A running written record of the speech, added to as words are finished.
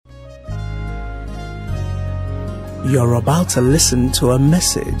You're about to listen to a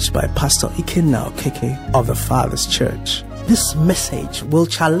message by Pastor Ikenna Okeke of the Thefatherschurch. This message will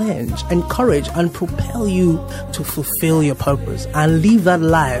challenge, encourage, and propel you to fulfill your purpose and live that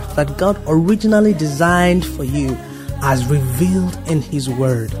life that God originally designed for you as revealed in His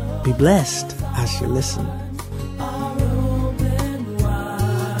Word. Be blessed as you listen.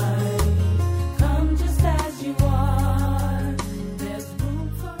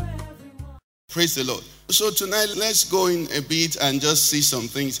 Praise the Lord. So tonight, let's go in a bit and just see some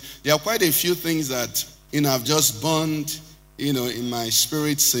things. There are quite a few things that, I've just burned, in my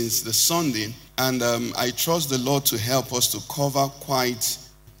spirit since the Sunday. And I trust the Lord to help us to cover quite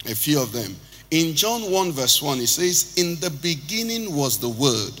a few of them. In John 1 verse 1, it says, "In the beginning was the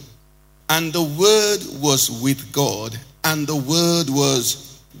Word, and the Word was with God, and the Word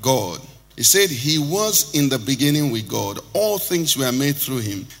was God." He said, "He was in the beginning with God. All things were made through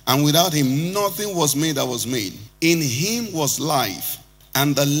Him, and without Him nothing was made that was made. In Him was life,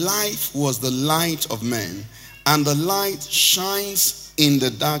 and the life was the light of men. And the light shines in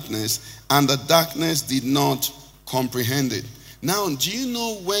the darkness, and the darkness did not comprehend it." Now, do you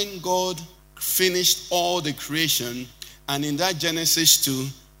know when God finished all the creation, and in that Genesis 2,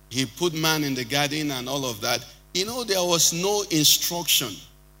 He put man in the garden and all of that? There was no instruction.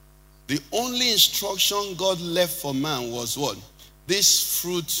 The only instruction God left for man was what? This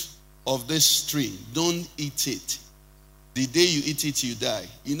fruit of this tree, don't eat it. The day you eat it, you die.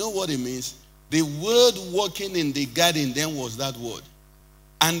 You know what it means? The word working in the garden then was that word.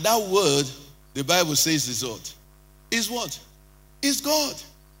 And that word, the Bible says, is what? Is what? Is God.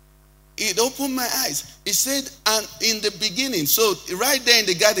 It opened my eyes. It said, and in the beginning, so right there in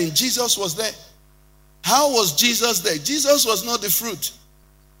the garden, Jesus was there. How was Jesus there? Jesus was not the fruit.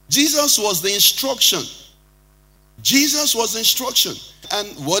 Jesus was the instruction. Jesus was the instruction. And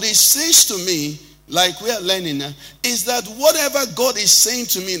what it says to me, like we are learning now, is that whatever God is saying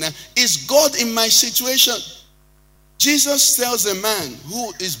to me now is God in my situation. Jesus tells a man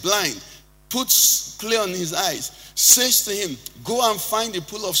who is blind, puts clay on his eyes, says to him, "Go and find the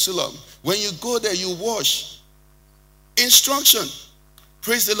pool of Siloam. When you go there, you wash." Instruction.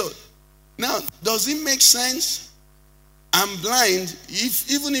 Praise the Lord. Now, does it make sense? I'm blind.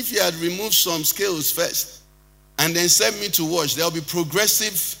 Even if you had removed some scales first and then sent me to wash, there'll be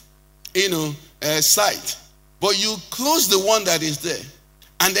progressive, sight. But you close the one that is there,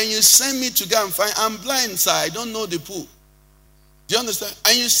 and then you send me to go and find. I'm blind, sir. I don't know the pool. Do you understand?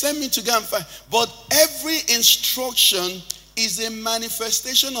 And you send me to go and find. But every instruction is a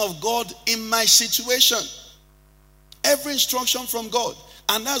manifestation of God in my situation. Every instruction from God.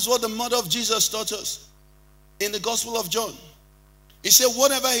 And that's what the mother of Jesus taught us. In the Gospel of John, He said,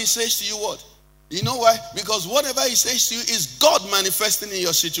 whatever He says to you, what? You know why? Because whatever He says to you is God manifesting in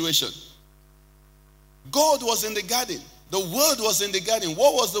your situation. God was in the garden. The Word was in the garden.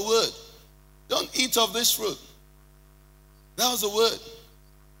 What was the Word? Don't eat of this fruit. That was the Word.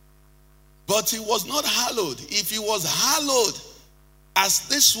 But He was not hallowed. If He was hallowed as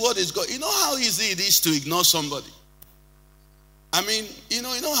this Word is God, you know how easy it is to ignore somebody? I mean, you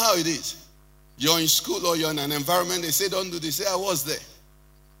know how it is. You're in school or you're in an environment, they say don't do this. Say, I was there.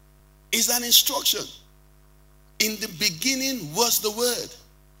 It's an instruction. In the beginning was the Word,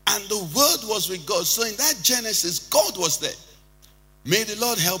 and the Word was with God. So in that Genesis, God was there. May the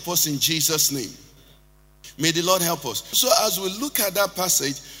Lord help us in Jesus' name. May the Lord help us. So as we look at that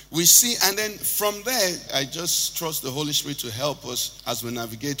passage, we see, and then from there, I just trust the Holy Spirit to help us as we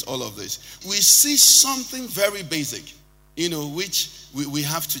navigate all of this. We see something very basic, which we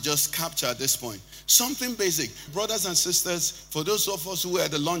have to just capture at this point. Something basic. Brothers and sisters, for those of us who are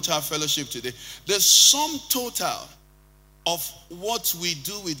at the Launch Hour Fellowship today, the sum total of what we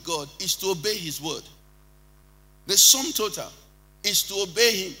do with God is to obey His word. The sum total is to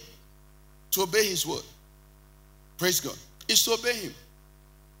obey Him. To obey His word. Praise God. Is to obey Him.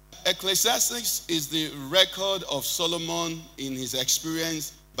 Ecclesiastes is the record of Solomon in his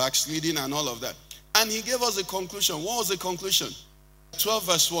experience, backsliding and all of that. And he gave us a conclusion. What was the conclusion? 12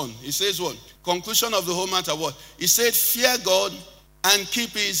 verse 1. He says what? Conclusion of the whole matter what? He said, fear God and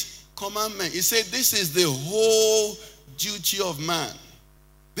keep His commandment. He said, this is the whole duty of man.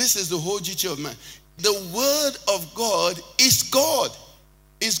 This is the whole duty of man. The word of God is God.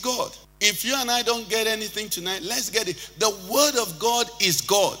 Is God. If you and I don't get anything tonight, let's get it. The word of God is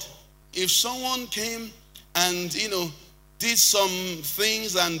God. If someone came and, did some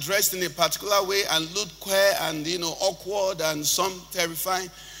things and dressed in a particular way and looked queer and, awkward and some terrifying,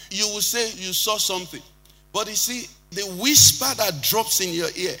 you will say you saw something. But you see, the whisper that drops in your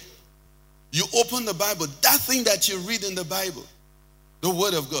ear, you open the Bible, that thing that you read in the Bible, the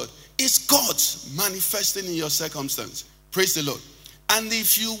Word of God, It's God manifesting in your circumstance. Praise the Lord. And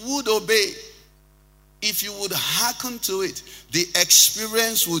if you would obey, if you would hearken to it, the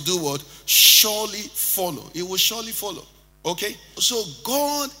experience will do what? Surely follow. It will surely follow. Okay? So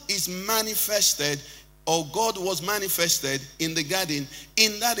God is manifested, or God was manifested in the garden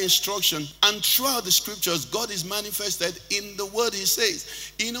in that instruction, and throughout the scriptures, God is manifested in the word he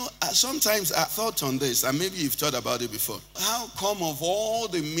says. You know, sometimes I thought on this, and maybe you've thought about it before. How come of all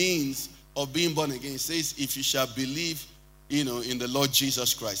the means of being born again, it says, if you shall believe, in the Lord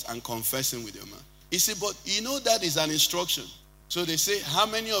Jesus Christ and confess him with your mouth. You see, but that is an instruction. So they say, how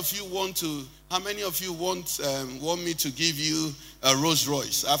many of you want me to give you a Rolls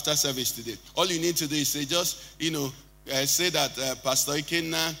Royce after service today? All you need to do is say, say that Pastor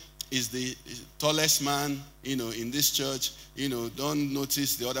Ikenna is the tallest man, in this church. Don't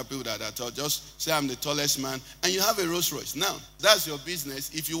notice the other people that are tall. Just say I'm the tallest man, and you have a Rolls Royce. Now, that's your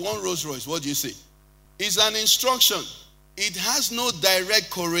business. If you want Rolls Royce, what do you say? It's an instruction. It has no direct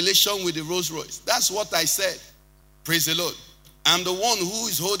correlation with the Rolls Royce. That's what I said. Praise the Lord. I'm the one who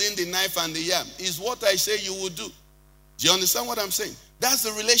is holding the knife and the yam. Is what I say you will do. Do you understand what I'm saying? That's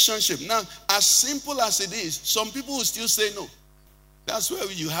the relationship. Now, as simple as it is, some people will still say no. That's where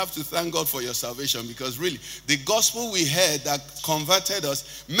you have to thank God for your salvation, because really, the gospel we heard that converted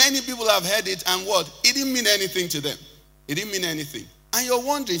us, many people have heard it, and what? It didn't mean anything to them. It didn't mean anything. And you're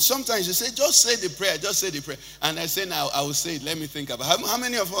wondering, sometimes you say, just say the prayer. And I say, now, I will say it. Let me think about it. How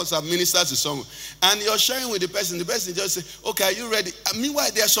many of us have ministered to someone? And you're sharing with the person just say, okay, are you ready? And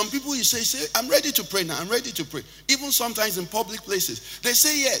meanwhile, there are some people you say, I'm ready to pray now. I'm ready to pray. Even sometimes in public places. They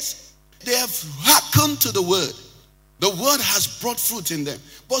say yes. They have hearkened to the word. The word has brought fruit in them.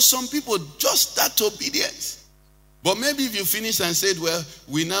 But some people, just that obedience. But maybe if you finish and said, well,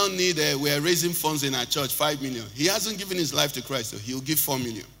 we now need, we are raising funds in our church, 5 million. He hasn't given his life to Christ, so he'll give 4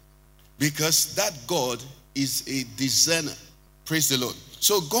 million. Because that God is a discerner. Praise the Lord.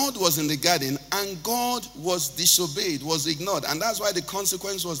 So God was in the garden, and God was disobeyed, was ignored. And that's why the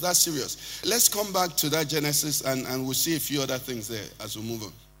consequence was that serious. Let's come back to that Genesis, and we'll see a few other things there as we move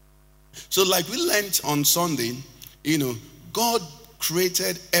on. So like we learned on Sunday, God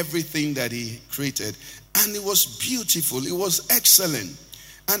created everything that he created. And it was beautiful. It was excellent.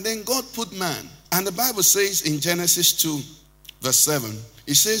 And then God put man. And the Bible says in Genesis 2, verse 7,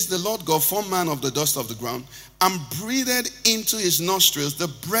 it says, the Lord God formed man of the dust of the ground and breathed into his nostrils the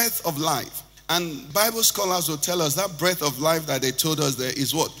breath of life. And Bible scholars will tell us that breath of life that they told us there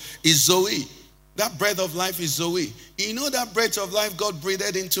is what? Is Zoe. That breath of life is Zoe. You know that breath of life God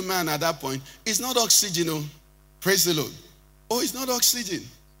breathed into man at that point is not oxygen. Oh. Praise the Lord. Oh, it's not oxygen.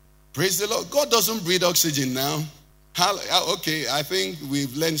 Praise the Lord. God doesn't breathe oxygen now. Okay, I think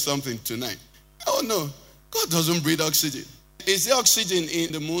we've learned something tonight. Oh no, God doesn't breathe oxygen. Is there oxygen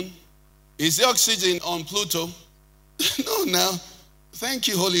in the moon? Is there oxygen on Pluto? No, now. Thank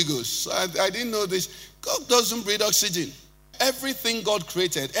you, Holy Ghost. So I didn't know this. God doesn't breathe oxygen. Everything God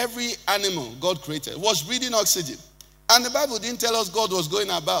created, every animal God created was breathing oxygen. And the Bible didn't tell us God was going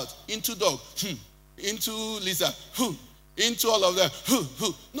about into dog, into lizard, into all of that.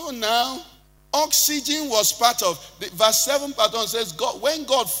 No, now, oxygen was part of, verse 7 part 1 says, God, when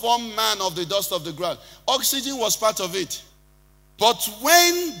God formed man of the dust of the ground, oxygen was part of it. But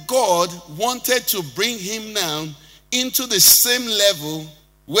when God wanted to bring him down into the same level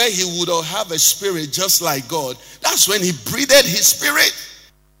where he would have a spirit just like God, that's when he breathed his spirit.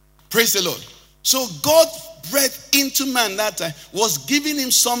 Praise the Lord. So God breathed into man that time, was giving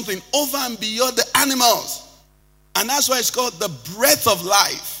him something over and beyond the animals. And that's why it's called the breath of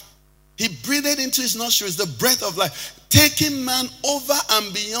life. He breathed into his nostrils the breath of life, taking man over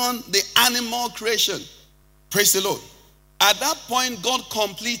and beyond the animal creation. Praise the Lord. At that point, God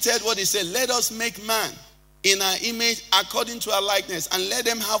completed what he said. Let us make man in our image according to our likeness, and let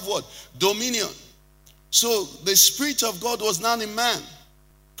them have what? Dominion. So the Spirit of God was now in man.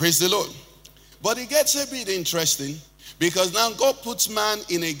 Praise the Lord. But it gets a bit interesting, because now God puts man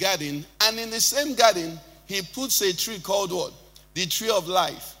in a garden, and in the same garden, he puts a tree called what? The tree of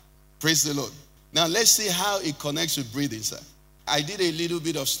life. Praise the Lord. Now let's see how it connects with breathing, sir. I did a little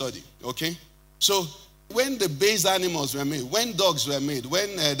bit of study, okay? So when the base animals were made, when dogs were made,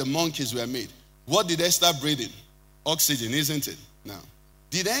 when the monkeys were made, what did they start breathing? Oxygen, isn't it? Now,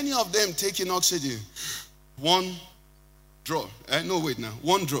 did any of them take in oxygen? One draw.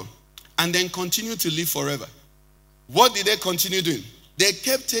 One draw. And then continue to live forever. What did they continue doing? They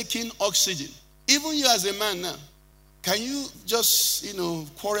kept taking oxygen. Even you as a man now, can you just,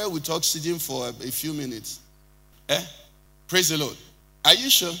 quarrel with oxygen for a few minutes? Praise the Lord. Are you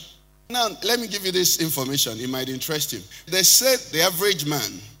sure? Now, let me give you this information. It might interest you. They said the average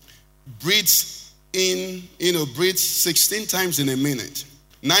man, breathes breathes 16 times in a minute,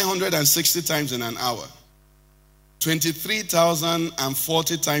 960 times in an hour,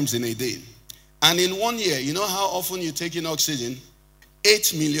 23,040 times in a day. And in 1 year, you know how often you take in oxygen?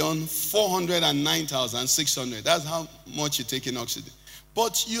 8,409,600. That's how much you take in oxygen.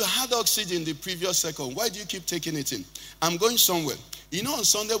 But you had oxygen the previous second. Why do you keep taking it in? I'm going somewhere. You know, on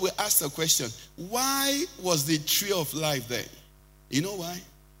Sunday we asked the question, why was the tree of life there? You know why?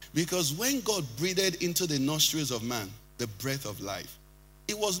 Because when God breathed into the nostrils of man the breath of life,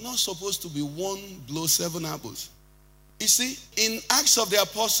 it was not supposed to be one blow, 7 apples. You see, in Acts of the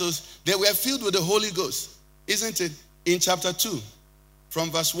Apostles, they were filled with the Holy Ghost, isn't it? In chapter 2, from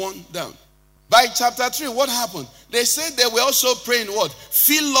verse 1 down. By chapter 3, what happened? They said they were also praying what?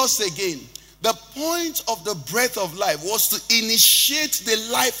 Fill us again. The point of the breath of life was to initiate the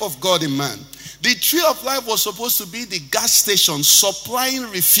life of God in man. The tree of life was supposed to be the gas station supplying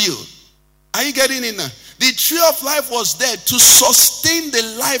refill. Are you getting it now? The tree of life was there to sustain the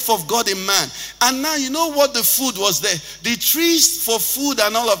life of God in man. And now you know what the food was there. The trees for food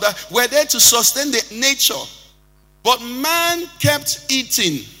and all of that were there to sustain the nature. But man kept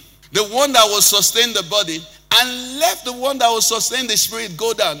eating the one that will sustain the body and left the one that will sustain the spirit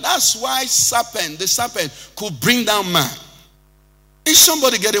go down. That's why the serpent could bring down man. Is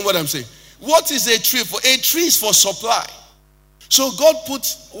somebody getting what I'm saying? What is a tree for? A tree is for supply. So God put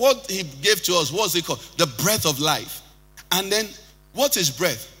what he gave to us, what's it called? The breath of life. And then, what is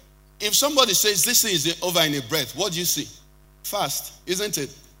breath? If somebody says this thing is over in a breath, what do you see? Fast, isn't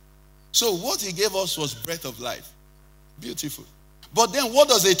it? So what he gave us was breath of life. Beautiful. But then what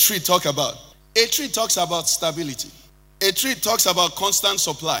does a tree talk about? A tree talks about stability. A tree talks about constant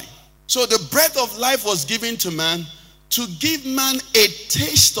supply. So the breath of life was given to man to give man a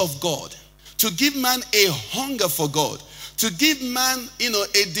taste of God, to give man a hunger for God, to give man,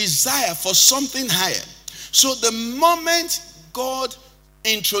 a desire for something higher. So the moment God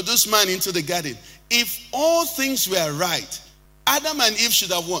introduced man into the garden, if all things were right, Adam and Eve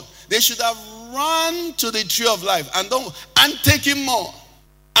should have won. They should have run to the tree of life and taken more.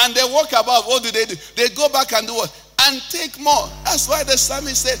 And they walk about. What do? They go back and do what? And take more. That's why the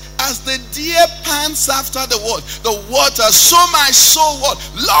psalmist said, as the deer pants after the water, so my soul what?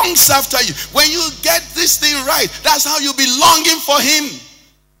 Longs after you. When you get this thing right, that's how you'll be longing for him.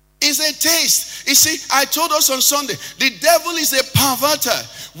 It's a taste. You see, I told us on Sunday, the devil is a perverter.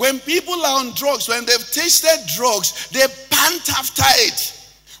 When people are on drugs, when they've tasted drugs, they pant after it.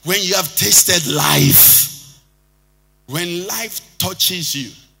 When you have tasted life, when life touches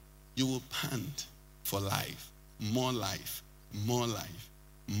you, you will pant for life. More life, more life,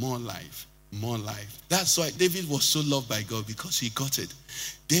 more life, more life. That's why David was so loved by God, because he got it.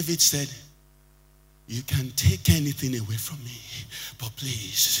 David said, you can take anything away from me, but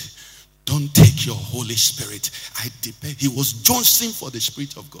please don't take your Holy Spirit. I depend. He was jonesing for the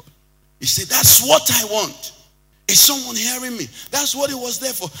Spirit of God. He said, that's what I want. Is someone hearing me? That's what it was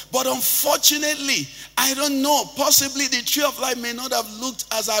there for. But unfortunately, I don't know. Possibly the tree of life may not have looked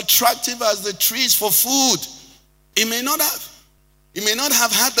as attractive as the trees for food. It may not have. It may not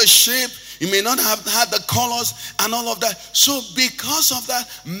have had the shape. It may not have had the colors and all of that. So because of that,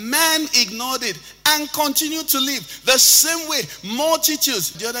 man ignored it and continued to live the same way.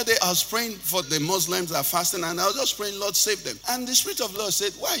 Multitudes. The other day I was praying for the Muslims that are fasting, and I was just praying, Lord, save them. And the Spirit of the Lord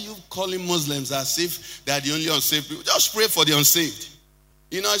said, why are you calling Muslims as if they are the only unsaved people? Just pray for the unsaved.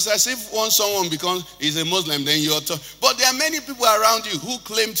 It's as if someone is a Muslim, then you're but there are many people around you who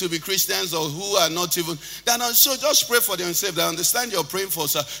claim to be Christians or who are not even. So just pray for the unsaved. I understand you're praying for,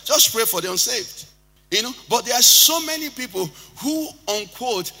 sir. Just pray for the unsaved. But there are so many people who,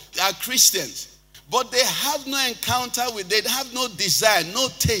 unquote, are Christians, but they have no encounter with, they have no desire, no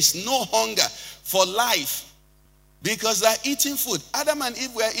taste, no hunger for life, because they're eating food. Adam and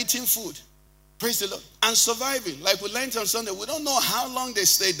Eve were eating food. Praise the Lord. And surviving. Like we learned on Sunday, we don't know how long they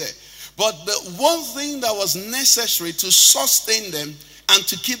stayed there. But the one thing that was necessary to sustain them and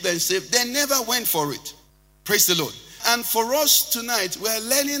to keep them safe, they never went for it. Praise the Lord. And for us tonight, we're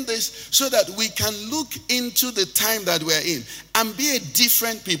learning this so that we can look into the time that we're in and be a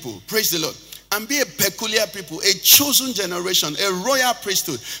different people. Praise the Lord. And be a peculiar people, a chosen generation, a royal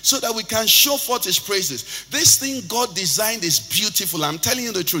priesthood, so that we can show forth his praises. This thing God designed is beautiful. I'm telling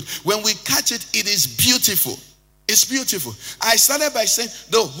you the truth. When we catch it, it is beautiful. It's beautiful. I started by saying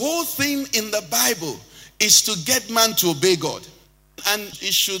the whole thing in the Bible is to get man to obey God. And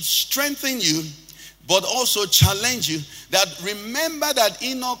it should strengthen you, but also challenge you that remember that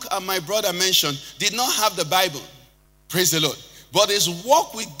Enoch, my brother mentioned, did not have the Bible. Praise the Lord. But his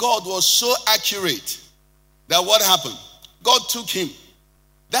walk with God was so accurate that what happened? God took him.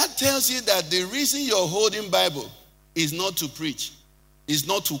 That tells you that the reason you're holding Bible is not to preach, is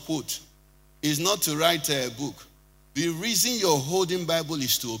not to quote, is not to write a book. The reason you're holding Bible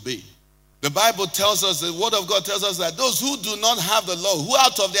is to obey. The Bible tells us, the Word of God tells us that those who do not have the law, who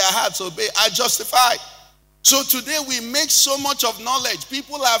out of their hearts obey, are justified. So today we make so much of knowledge.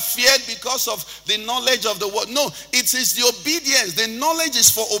 People are feared because of the knowledge of the word. No, it is the obedience. The knowledge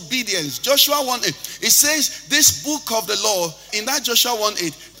is for obedience. Joshua 1:8. It says this book of the law, in that Joshua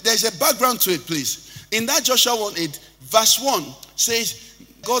 1:8, there's a background to it, please. In that Joshua 1:8, verse 1 says,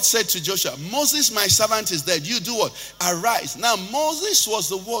 God said to Joshua, Moses, my servant, is dead. You do what? Arise. Now, Moses was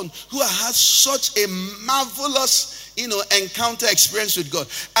the one who had such a marvelous encounter experience with God.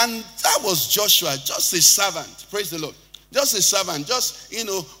 And that was Joshua, just a servant. Praise the Lord. Just a servant, just,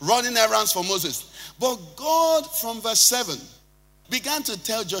 running errands for Moses. But God, from verse 7, began to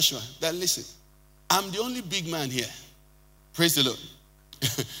tell Joshua that, listen, I'm the only big man here. Praise the Lord.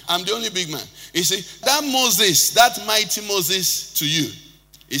 I'm the only big man. You see, that Moses, that mighty Moses to you,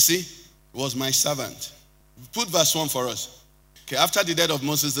 you see, was my servant. Put verse 1 for us. Okay, after the death of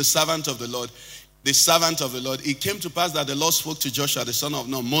Moses, the servant of the Lord, it came to pass that the Lord spoke to Joshua, the son of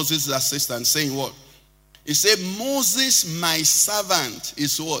Nun, Moses' assistant, saying what? He said, Moses, my servant,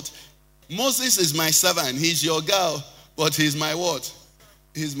 is what? Moses is my servant. He's your girl, but he's my what?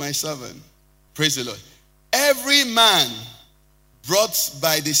 He's my servant. Praise the Lord. Every man brought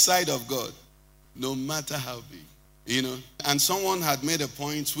by the side of God, no matter how big. And someone had made a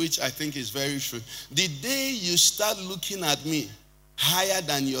point which I think is very true. The day you start looking at me higher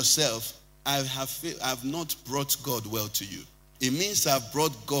than yourself, I have not brought God well to you. It means I've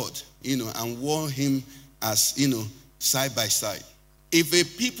brought God, and wore him as, side by side. If a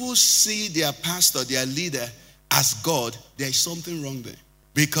people see their pastor, their leader as God, there is something wrong there.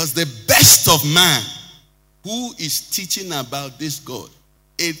 Because the best of man who is teaching about this God,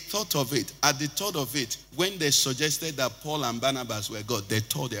 at the thought of it, when they suggested that Paul and Barnabas were God, they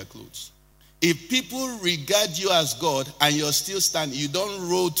tore their clothes. If people regard you as God and you're still standing, you don't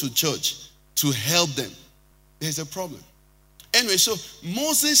roll to church to help them, there's a problem. Anyway, so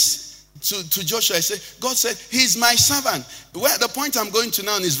Moses to Joshua, God said, he's my servant. Well, the point I'm going to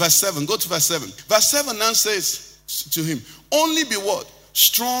now is verse 7. Go to verse 7. Verse 7 now says to him, only be what?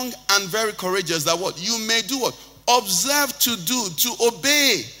 Strong and very courageous, that what? You may do what? Observe to do, to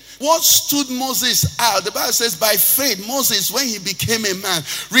obey. What stood Moses out? The Bible says by faith, Moses, when he became a man,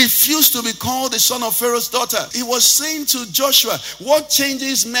 refused to be called the son of Pharaoh's daughter. He was saying to Joshua, what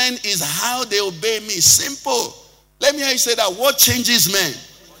changes men is how they obey me. Simple. Let me hear you say that. What changes men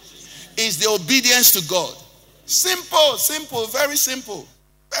is the obedience to God. Simple, very simple.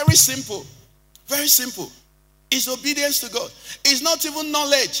 Very simple. Very simple. It's obedience to God. It's not even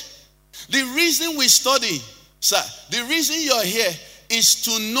knowledge. The reason we study, sir, the reason you're here is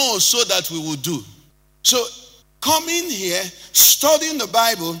to know so that we will do. So coming here, studying the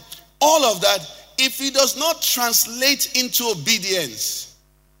Bible, all of that, if it does not translate into obedience,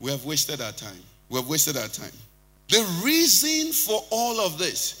 we have wasted our time. We have wasted our time. The reason for all of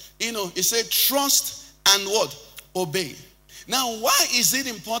this, it said trust and what? Obey. Now, why is it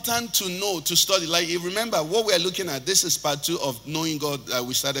important to know, to study? Like, you remember what we are looking at. This is part 2 of knowing God that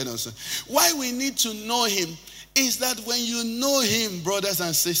we started on. Why we need to know him is that when you know him, brothers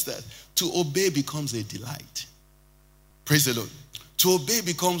and sisters, to obey becomes a delight. Praise the Lord. To obey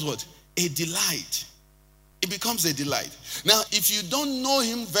becomes what? A delight. It becomes a delight. Now, if you don't know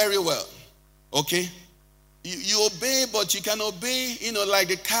him very well, okay, you obey, but you can obey, like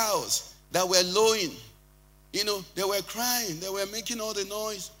the cows that were lowing. They were crying, they were making all the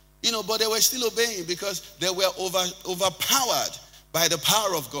noise, but they were still obeying because they were overpowered by the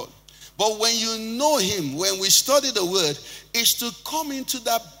power of God. But when you know him, when we study the word, is to come into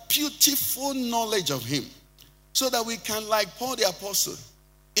that beautiful knowledge of him so that we can, like Paul the apostle,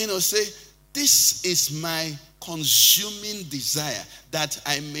 say, this is my consuming desire, that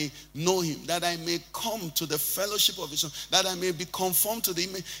I may know him, that I may come to the fellowship of his son, that I may be conformed to the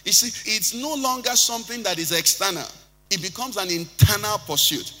image. You see, it's no longer something that is external. It becomes an internal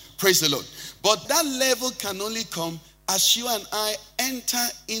pursuit. Praise the Lord. But that level can only come as you and I enter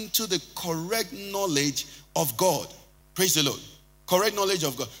into the correct knowledge of God. Praise the Lord. Correct knowledge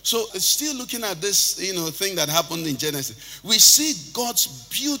of God. So still looking at this, thing that happened in Genesis, we see God's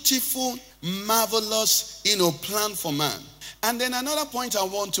beautiful, marvelous, plan for man. And then another point I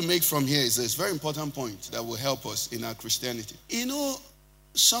want to make from here is this very important point that will help us in our Christianity.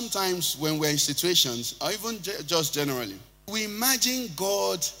 Sometimes when we're in situations, or even just generally, we imagine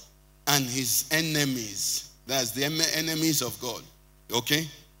God and his enemies. That's the enemies of God. Okay?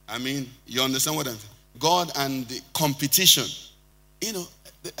 I mean, you understand what I'm saying? God and the competition.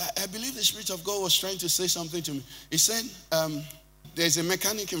 believe the Spirit of God was trying to say something to me. He said, there's a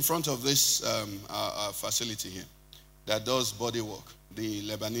mechanic in front of this our facility here that does body work, the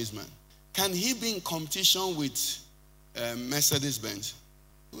Lebanese man. Can he be in competition with Mercedes-Benz?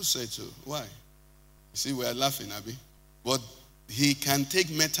 Who said so? Why? You see, we're laughing, Abby. But he can take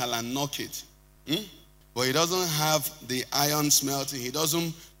metal and knock it. But he doesn't have the iron smelting. He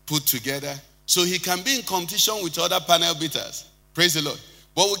doesn't put together. So he can be in competition with other panel beaters. Praise the Lord.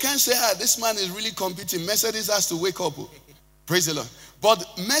 But we can't say, this man is really competing. Mercedes has to wake up. Praise the Lord. But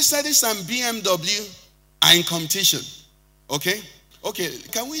Mercedes and BMW are in competition. Okay? Okay,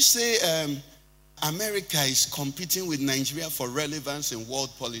 can we say America is competing with Nigeria for relevance in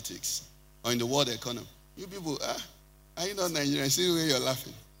world politics or in the world economy? You people, are you not Nigerian? See the way you're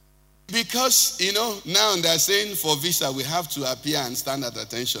laughing. Because, now they're saying for visa we have to appear and stand at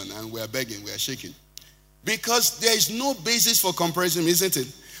attention, and we're begging, we're shaking. Because there is no basis for comparison, isn't it?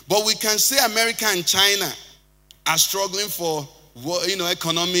 But we can say America and China are struggling for,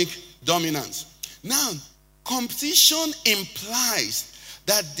 economic dominance. Now, competition implies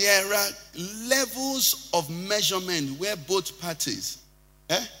that there are levels of measurement where both parties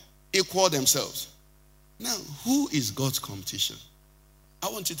equal themselves. Now, who is God's competition? I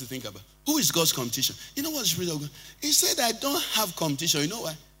want you to think about who is God's competition. You know what the Spirit of God? He said, I don't have competition. You know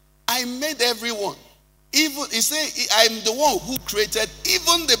why? I made everyone. Even he said, I'm the one who created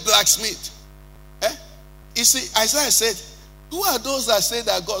even the blacksmith. You see, Isaiah said, who are those that say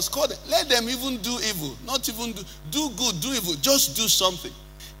that God's called them? Let them even do evil. Not even do good, do evil. Just do something.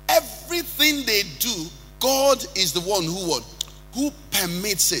 Everything they do, God is the one who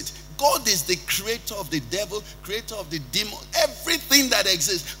permits it. God is the creator of the devil, creator of the demon, everything that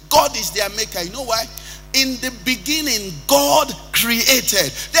exists. God is their maker. You know why? In the beginning, God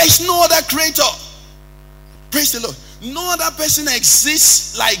created. There is no other creator. Praise the Lord. No other person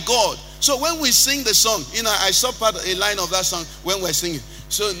exists like God. So when we sing the song, I saw a line of that song when we're singing.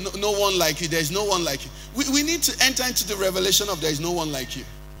 So no one like you. There's no one like you. We need to enter into the revelation of there is no one like you.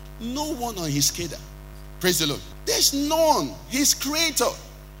 No one on his cadre. Praise the Lord. There's none. He's creator.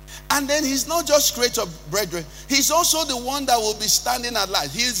 And then he's not just creator, brethren. He's also the one that will be standing at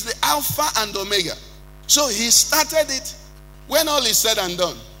last. He is the Alpha and Omega. So he started it. When all is said and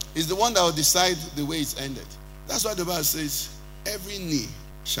done, he's the one that will decide the way it's ended. That's why the Bible says, every knee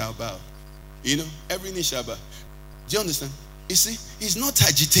shall bow. Every knee shall bow. Do you understand? You see, he's not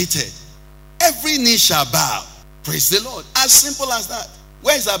agitated. Every knee shall bow. Praise the Lord. As simple as that.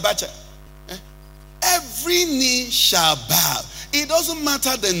 Where's Abacha? Every knee shall bow. It doesn't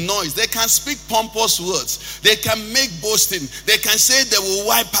matter the noise. They can speak pompous words. They can make boasting. They can say they will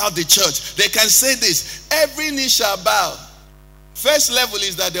wipe out the church. They can say this. Every knee shall bow. First level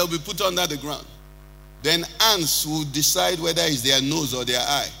is that they'll be put under the ground. Then ants will decide whether it's their nose or their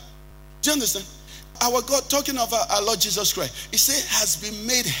eye. Do you understand? Our God, talking about our Lord Jesus Christ, he said, has been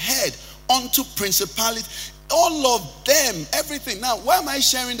made head unto principality. All of them, everything. Now, why am I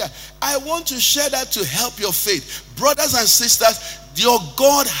sharing that? I want to share that to help your faith. Brothers and sisters, your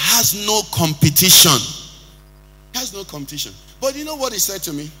God has no competition. He has no competition. But you know what he said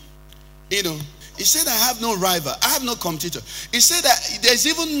to me? He said, I have no rival. I have no competitor. He said that there's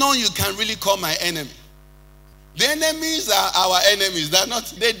even none you can really call my enemy. The enemies are our enemies.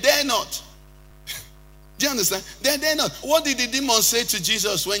 They dare not. Do you understand? They dare not. What did the demon say to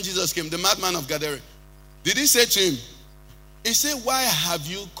Jesus when Jesus came? The madman of Gadara. Did he say to him? He said, why have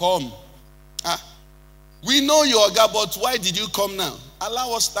you come? We know you are God, but why did you come now?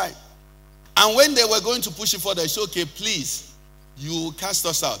 Allow us time. And when they were going to push it further, he said, okay, please, you cast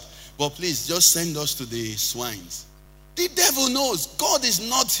us out. But please, just send us to the swines. The devil knows God is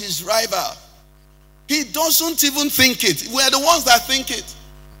not his rival. He doesn't even think it. We are the ones that think it.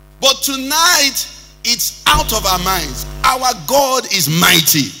 But tonight, it's out of our minds. Our God is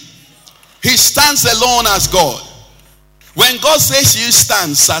mighty. He stands alone as God. When God says you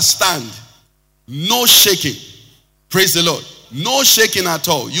stand, stand. No shaking. Praise the Lord. No shaking at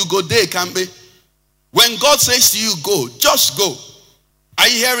all. You go there, can be. When God says to you, go, just go. Are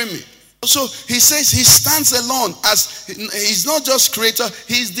you hearing me? So he says he stands alone as he's not just creator,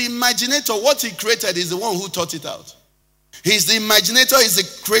 he's the imaginator. What he created is the one who thought it out. He's the imaginator, he's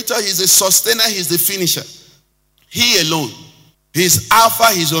the creator, he's the sustainer, he's the finisher. He alone. He's Alpha,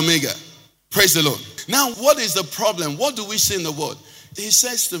 he's Omega. Praise the Lord. Now, what is the problem? What do we see in the word? He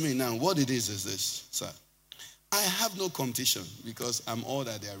says to me now, what it is this, sir. I have no competition because I'm all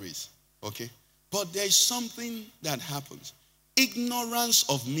that there is. Okay? But there is something that happens. Ignorance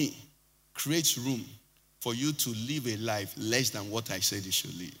of me creates room for you to live a life less than what I said you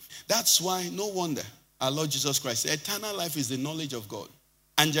should live. That's why, no wonder, our Lord Jesus Christ said, eternal life is the knowledge of God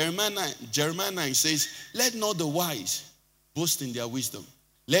And Jeremiah 9 says, let not the wise boast in their wisdom.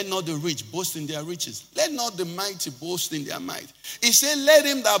 Let not the rich boast in their riches. Let not the mighty boast in their might. He said, let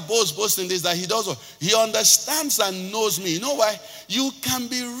him that boast in this, that he does what? He understands and knows me. You know why? You can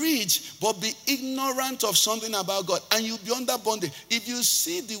be rich, but be ignorant of something about God. And you'll be under bondage. If you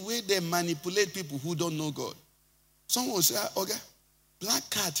see the way they manipulate people who don't know God. Someone will say, okay, black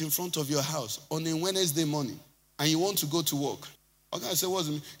cat in front of your house on a Wednesday morning, and you want to go to work. Okay, I say, what's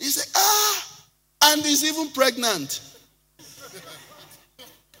it mean? He said, and he's even pregnant.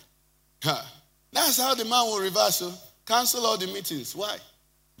 That's how the man will reverse. Cancel all the meetings. Why?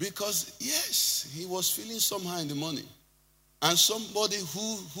 Because, yes, he was feeling somehow in the morning. And somebody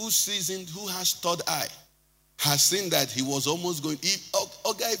who sees him, who has third eye, has seen that he was almost going,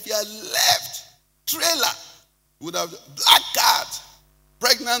 if he had left, trailer, would have, black cat,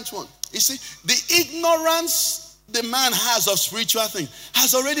 pregnant one. You see, the ignorance the man has of spiritual things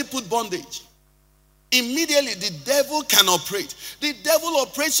has already put bondage. Immediately, the devil can operate. The devil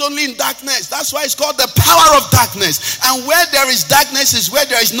operates only in darkness. That's why it's called the power of darkness. And where there is darkness is where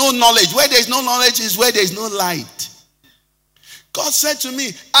there is no knowledge. Where there is no knowledge is where there is no light. God said to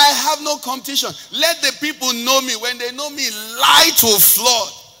me, I have no competition. Let the people know me. When they know me, light will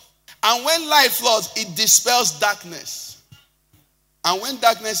flood. And when light floods, it dispels darkness. And when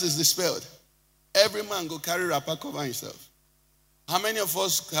darkness is dispelled, every man go carry wrapper cover himself. How many of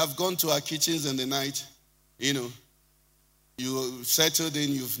us have gone to our kitchens in the night? You settled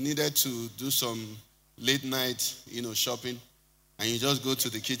in, you've needed to do some late night, shopping, and you just go to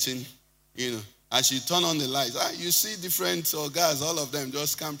the kitchen, as you turn on the lights, you see different guys, all of them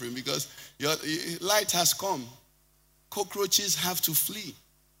just scampering because your light has come. Cockroaches have to flee.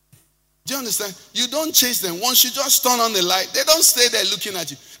 Do you understand? You don't chase them. Once you just turn on the light, they don't stay there looking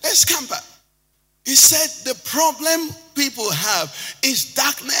at you. They scamper. He said the problem people have is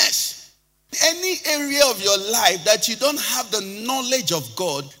darkness. Any area of your life that you don't have the knowledge of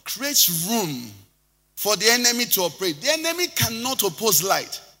God creates room for the enemy to operate. The enemy cannot oppose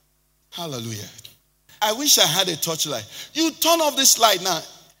light. Hallelujah. I wish I had a torchlight. You turn off this light now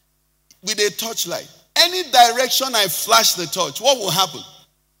with a torchlight. Any direction I flash the torch, what will happen?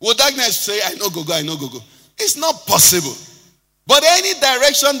 Will darkness say, I know go? It's not possible. But any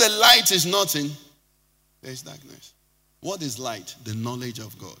direction the light is not in, there is darkness. What is light? The knowledge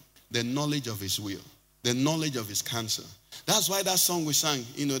of God. The knowledge of his will. The knowledge of his counsel. That's why that song we sang,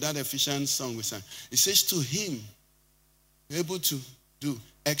 that Ephesians song we sang. It says to him, able to do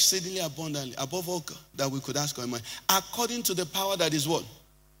exceedingly abundantly, above all that we could ask or imagine, according to the power that is what?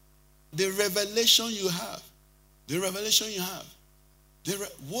 The revelation you have. The revelation you have.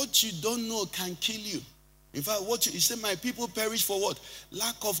 What you don't know can kill you. In fact, he said, my people perish for what?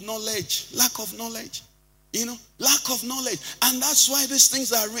 Lack of knowledge. Lack of knowledge. Lack of knowledge. And that's why these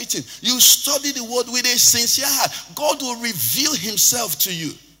things are written. You study the word with a sincere heart. God will reveal himself to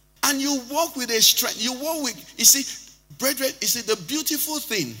you. And you walk with a strength. You walk with, brethren, the beautiful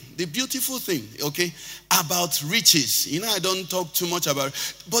thing, okay, about riches. I don't talk too much about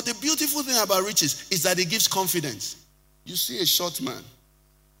it. But the beautiful thing about riches is that it gives confidence. You see a short man.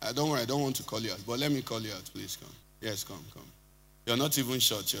 Don't worry, I don't want to call you out. But let me call you out, please come. Yes, come. You're not even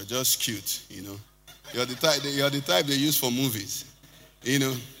short, you're just cute, You're the type they use for movies.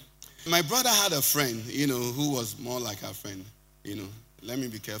 My brother had a friend, who was more like our friend. Let me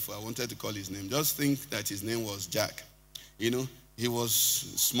be careful. I wanted to call his name. Just think that his name was Jack. He was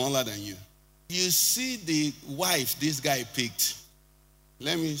smaller than you. You see the wife this guy picked.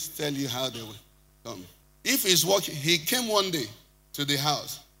 Let me tell you how they will come. If he's walking, he came one day to the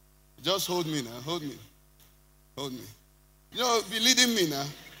house. Just hold me now. Hold me. Be leading me now.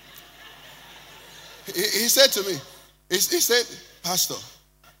 He said to me, he said, Pastor,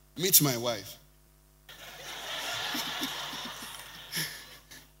 meet my wife.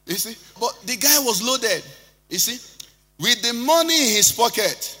 You see? But the guy was loaded. You see? With the money in his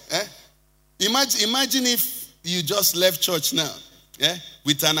pocket. Imagine if you just left church now.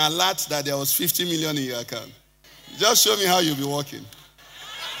 With an alert that there was 50 million in your account. Just show me how you'll be walking.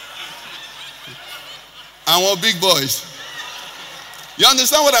 And we're big boys. You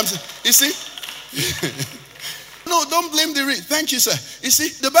understand what I'm saying? You see? No, don't blame the rich. Thank you, sir. You see,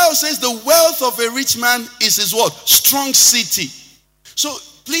 the Bible says the wealth of a rich man is his what? Strong city. So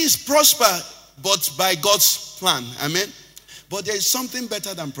please prosper, but by God's plan. Amen. But there is something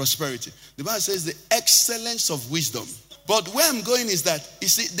better than prosperity. The Bible says the excellence of wisdom. But where I'm going is that, you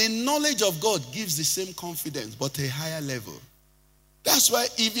see, the knowledge of God gives the same confidence, but a higher level. That's why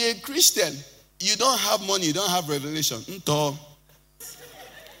if you're a Christian, you don't have money, you don't have revelation. Do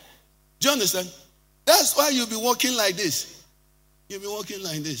you understand? That's why you'll be walking like this. You'll be walking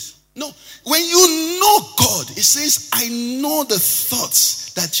like this. No, when you know God, it says, I know the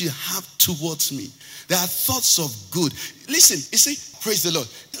thoughts that you have towards me. They are thoughts of good. Listen, you see, praise the Lord.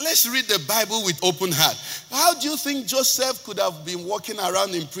 Let's read the Bible with open heart. How do you think Joseph could have been walking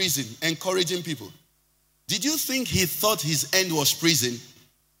around in prison, encouraging people? Did you think he thought his end was prison?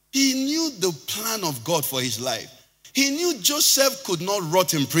 He knew the plan of God for his life. He knew Joseph could not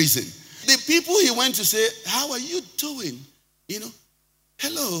rot in prison. The people he went to say, how are you doing?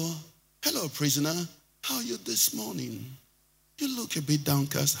 Hello, prisoner. How are you this morning? You look a bit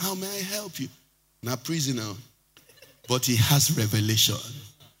downcast. How may I help you? Not prisoner, but he has revelation.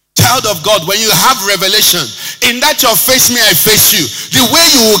 Child of God, when you have revelation, in that you face me, I face you. The way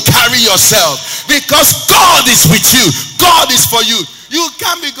you will carry yourself, because God is with you. God is for you. You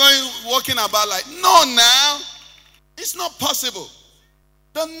can't be walking about like, no, now. It's not possible.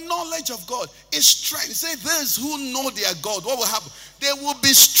 The knowledge of God is strength. Say, those who know their God, what will happen? They will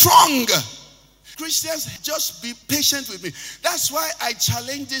be stronger. Christians, just be patient with me. That's why I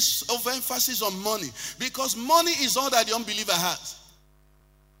challenge this overemphasis on money. Because money is all that the unbeliever has.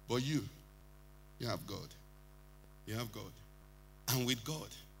 But you have God. You have God. And with God,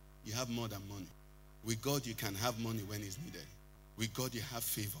 you have more than money. With God, you can have money when it's needed. With God, you have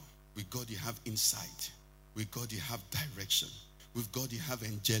favor. With God, you have insight. With God, you have direction. With God, you have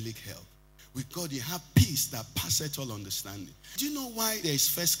angelic help. With God, you have peace that passeth all understanding. Do you know why there is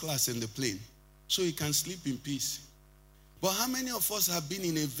first class in the plane? So you can sleep in peace. But how many of us have been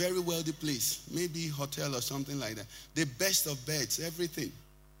in a very wealthy place? Maybe hotel or something like that. The best of beds, everything.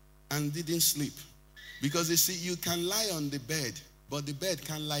 And didn't sleep. Because you see, you can lie on the bed, but the bed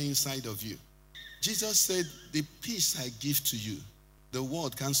can't lie inside of you. Jesus said, the peace I give to you, the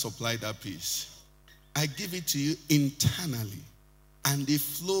world can't supply that peace. I give it to you internally. And it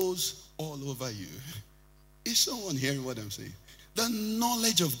flows all over you. Is someone hearing what I'm saying? The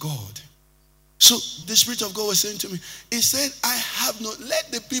knowledge of God. So the Spirit of God was saying to me, he said,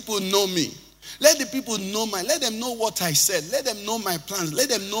 let the people know me. Let the people know let them know what I said. Let them know my plans. Let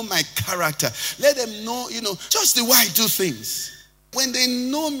them know my character. Let them know, just the way I do things. When they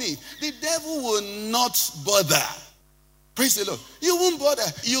know me, the devil will not bother. Praise the Lord. You won't bother.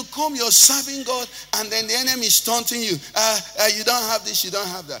 You come, you're serving God, and then the enemy is taunting you. You don't have this, you don't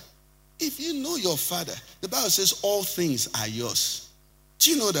have that. If you know your Father, the Bible says all things are yours. Do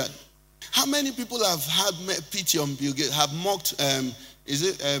you know that? How many people have had pity on Bill Gates, have mocked,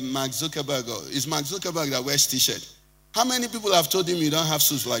 Mark Zuckerberg? Is Mark Zuckerberg that wears t-shirt? How many people have told him you don't have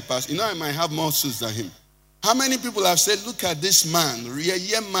suits like Pastor? I might have more suits than him. How many people have said, look at this man,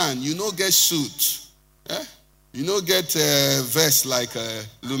 man, you know get suit. Eh? You know get a vest like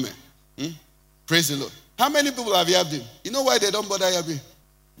Lume. Praise the Lord. How many people have yabbed him? You know why they don't bother yabbing?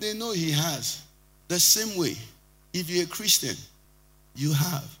 They know he has. The same way, if you're a Christian, you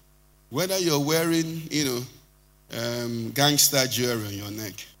have. Whether you're wearing, gangster jewelry on your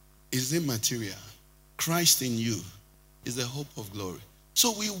neck, is immaterial. Christ in you is the hope of glory.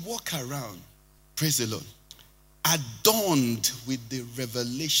 So we walk around, praise the Lord, adorned with the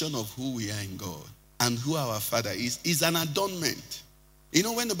revelation of who we are in God and who our Father is an adornment.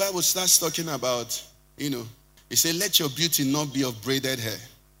 When the Bible starts talking about, it says, let your beauty not be of braided hair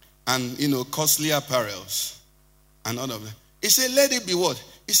and, costly apparels and all of that. It said, let it be what?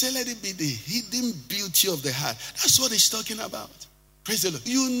 He said, let it be the hidden beauty of the heart. That's what he's talking about. Praise the Lord.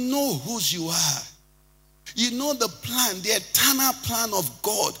 You know whose you are. You know the plan, the eternal plan of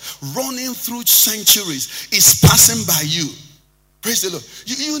God running through centuries is passing by you. Praise the Lord.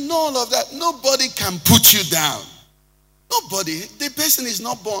 You know all of that. Nobody can put you down. Nobody. The person is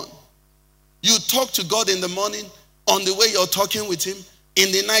not born. You talk to God in the morning, on the way you're talking with him.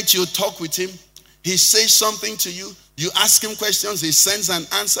 In the night you talk with him. He says something to you. You ask him questions. He sends an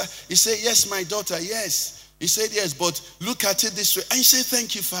answer. He says, yes, my daughter, yes. He said, yes, but look at it this way. And you say,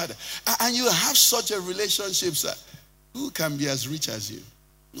 thank you, Father. And you have such a relationship, sir. Who can be as rich as you?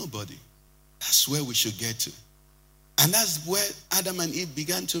 Nobody. That's where we should get to. And that's where Adam and Eve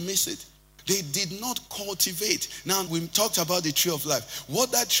began to miss it. They did not cultivate. Now, we talked about the tree of life.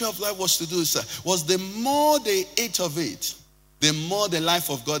 What that tree of life was to do, sir, was the more they ate of it, the more the life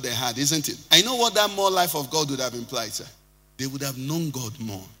of God they had, isn't it? I know what that more life of God would have implied, sir. They would have known God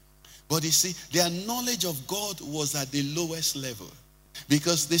more. But you see, their knowledge of God was at the lowest level.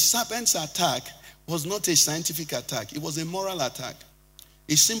 Because the serpent's attack was not a scientific attack. It was a moral attack.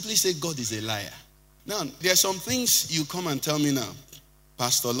 It simply said God is a liar. Now, there are some things you come and tell me now.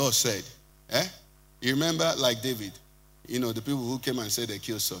 Pastor Law said, You remember like David, the people who came and said they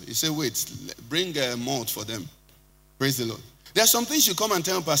killed Saul. He said, wait, bring a malt for them. Praise the Lord. There are some things you come and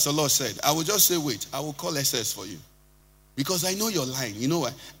tell me Pastor Law said. I will just say, wait, I will call SS for you. Because I know you're lying. You know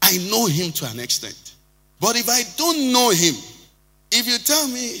what? I know him to an extent. But if I don't know him, if you tell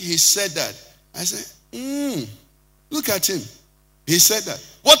me he said that, I say, look at him. He said that.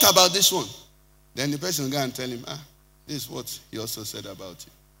 What about this one? Then the person will go and tell him, this is what he also said about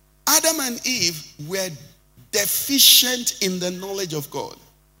you. Adam and Eve were deficient in the knowledge of God.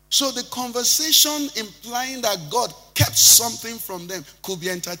 So the conversation implying that God kept something from them could be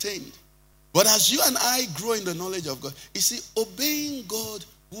entertained. But as you and I grow in the knowledge of God, you see, obeying God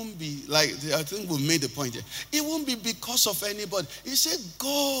won't be like, I think we've made the point here. It won't be because of anybody. You say,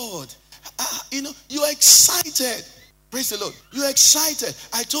 God, you're excited. Praise the Lord. You're excited.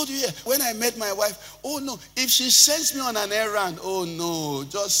 I told you here, when I met my wife, oh no, if she sends me on an errand, oh no,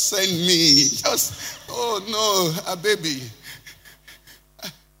 just send me. Oh no, a baby.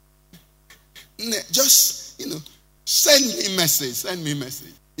 Just, send me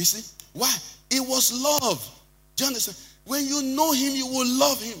message. You see? Why? It was love. Do you understand? When you know him, you will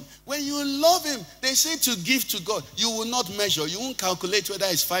love him. When you love him, they say to give to God, you will not measure. You won't calculate whether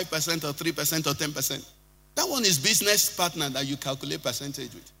it's 5% or 3% or 10%. That one is business partner that you calculate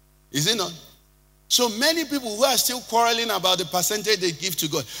percentage with. Is it not? So many people who are still quarreling about the percentage they give to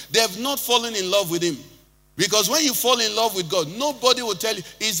God, they have not fallen in love with him. Because when you fall in love with God, nobody will tell you.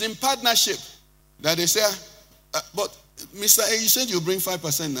 It's in partnership. That they say, but Mr. A, you said you bring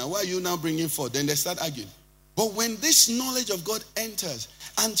 5% now. Why are you now bringing 4%? Then they start arguing. But when this knowledge of God enters,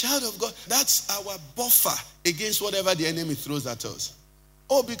 and child of God, that's our buffer against whatever the enemy throws at us.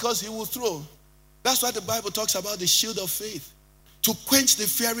 Oh, because he will throw. That's why the Bible talks about the shield of faith. To quench the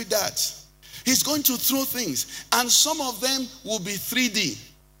fiery darts. He's going to throw things. And some of them will be 3D.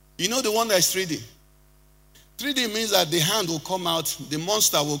 You know the one that is 3D? 3D means that the hand will come out, the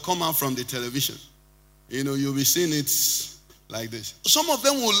monster will come out from the television. You'll be seeing it like this. Some of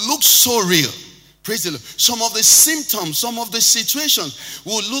them will look so real. Praise the Lord. Some of the symptoms, some of the situations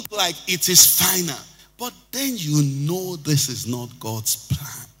will look like it is final. But then this is not God's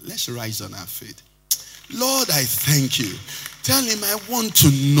plan. Let's rise on our feet. Lord, I thank you. Tell him, I want to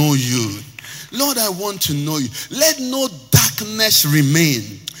know you. Lord, I want to know you. Let no darkness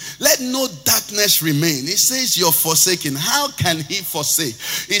remain. Let no darkness remain. He says you're forsaken. How can he forsake?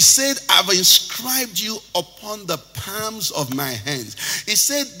 He said, I've inscribed you upon the palms of my hands. He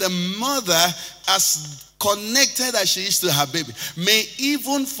said the mother, as connected as she is to her baby, may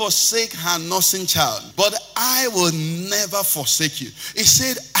even forsake her nursing child. But I will never forsake you. He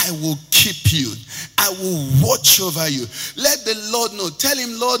said, I will keep you. I will watch over you. Let the Lord know. Tell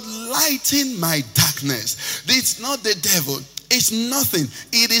him, Lord, lighten my darkness. It's not the devil. It's nothing.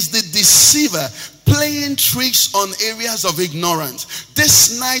 It is the deceiver playing tricks on areas of ignorance.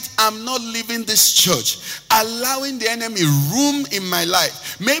 This night, I'm not leaving this church, allowing the enemy room in my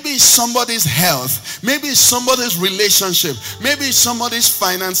life. Maybe it's somebody's health. Maybe it's somebody's relationship. Maybe it's somebody's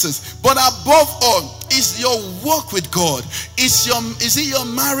finances. But above all, it's your walk with God. Is it your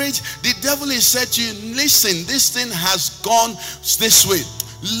marriage? The devil is said to you, listen, this thing has gone this way.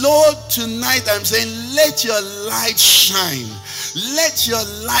 Lord, tonight I'm saying, let your light shine. Let your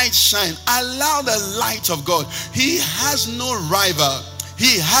light shine. Allow the light of God. He has no rival.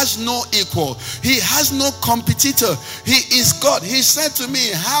 He has no equal. He has no competitor. He is God. He said to me,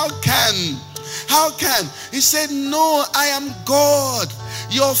 how can? He said, no, I am God.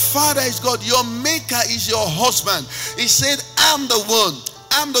 Your father is God. Your maker is your husband. He said, I'm the one.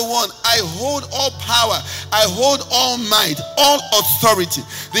 I hold all power. I hold all might, all authority.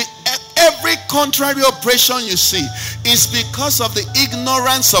 Every contrary operation you see is because of the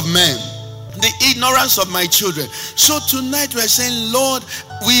ignorance of men, the ignorance of my children. So tonight we are saying, Lord,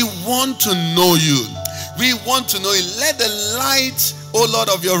 we want to know you. We want to know you. Let the light, oh Lord,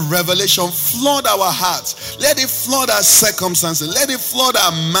 of your revelation flood our hearts. Let it flood our circumstances. Let it flood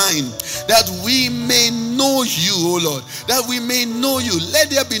our mind, that we may know you, oh Lord. That we may know you. Let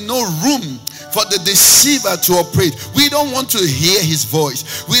there be no room for the deceiver to operate. We don't want to hear his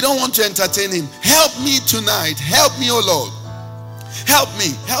voice. We don't want to entertain him. Help me tonight. Help me, oh Lord. Help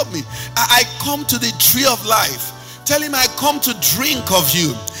me. I come to the tree of life. Tell him I come to drink of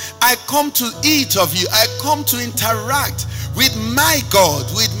you. I come to eat of you. I come to interact with my God,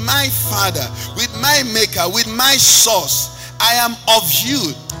 with my Father, with my Maker, with my source. I am of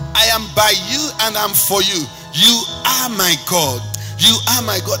you. I am by you and I'm for you. You are my God. You are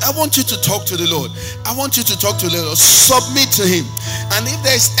my God. I want you to talk to the Lord. I want you to talk to the Lord. Submit to him. And if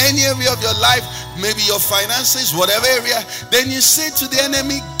there's any area of your life, maybe your finances, whatever area, then you say to the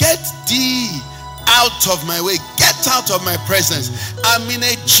enemy, get thee out of my way. Get out of my presence. I'm in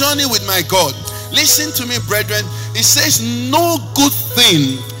a journey with my God. Listen to me, brethren. It says no good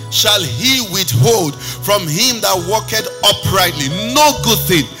thing shall he withhold from him that walketh uprightly no good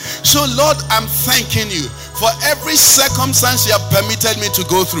thing. So Lord, I'm thanking you for every circumstance you have permitted me to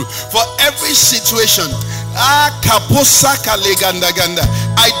go through, for every situation. I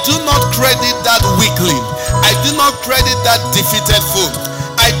do not credit that weakling. I do not credit that defeated foe.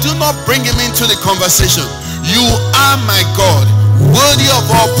 I do not bring him into the conversation. You are my God, worthy of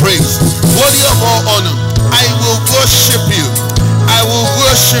all praise, worthy of all honor. I will worship you. I will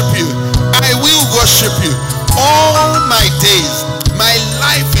worship you. I will worship you. All my days, my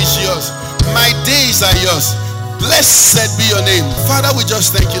life is yours. My days are yours. Blessed be your name. Father, we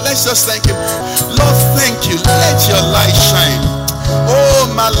just thank you. Let's just thank him. Lord, thank you. Let your light shine. Oh,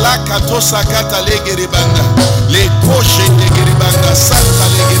 Malaka Tosakata Legeribanda. Le Koshe Legeribanda. Santa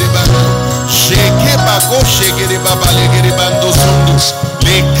Legeribanda. Sheke Bago Shegeribaba Legeribando Sundu.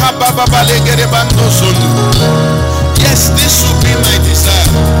 Le Kababa Legeribando Sundu. Yes, this will be my desire.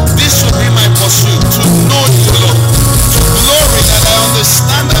 This will be my pursuit. To know you, Lord. To glory that I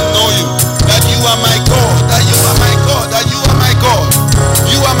understand and know you. That you are my God. That you are my God. That you are my God.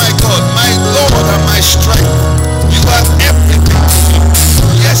 You are my God. My Lord and my strength. You are everything to me.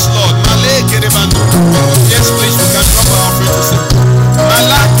 Yes, Lord. Yes, please. We can drop our offering to sing.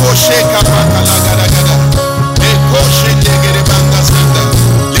 Malako sheka pakala gada gada. Leko shende gere banga sanda.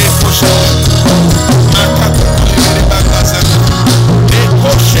 Leko shende. Makato gere banga sanda.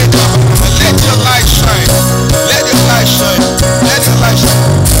 Leko sheka. Let your light shine. Let your light shine. Let your light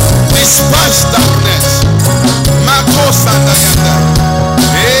shine. Disperse darkness. Mako sanda yanda.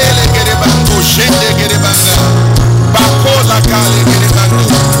 Ele gere banga. Shende gere banga. Bako la kale gere banga.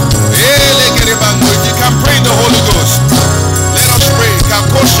 Ele gere banga. If you can pray in the Holy Ghost. Let us pray. The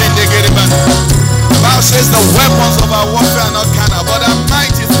Bible says the weapons of our warfare are not carnal, but are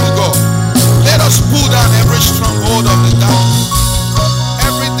mighty through God. Let us pull down every stronghold of the darkness,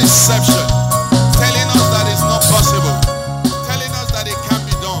 every deception, telling us that it's not possible, telling us that it can't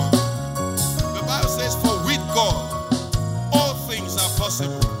be done. The Bible says, for with God, all things are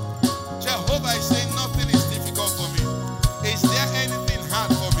possible. Jehovah is saying nothing is difficult for me. Is there anything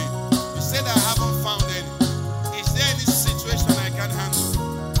hard for me? You said I haven't found any. Is there any situation I can handle?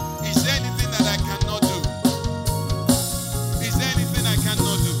 Is there anything that I cannot do? Is there anything I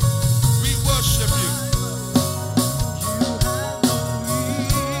cannot do? We worship you.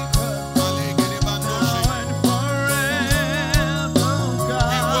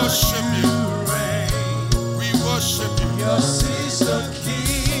 We worship you. We worship you. Yours is the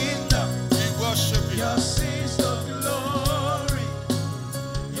kingdom. We worship you. Yours is the glory.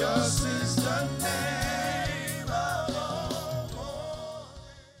 Yours is the name of all.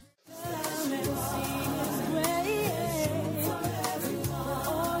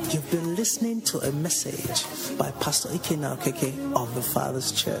 You've been listening to a message by Pastor Ikenna Okeke of the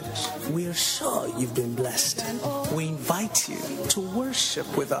Father's Church. We are sure you've been blessed. We invite you to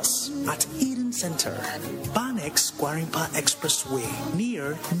worship with us at Eden Center, Banex Gwarimpa Expressway,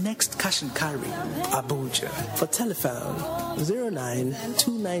 near Next Cash and Carry, Abuja. For telephone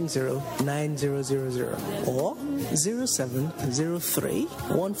 09-290-9000 or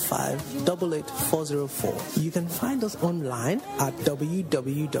 0703-1588-404. You can find us online at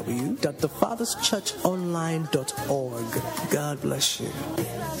www.thefatherschurchonline.org. God bless you.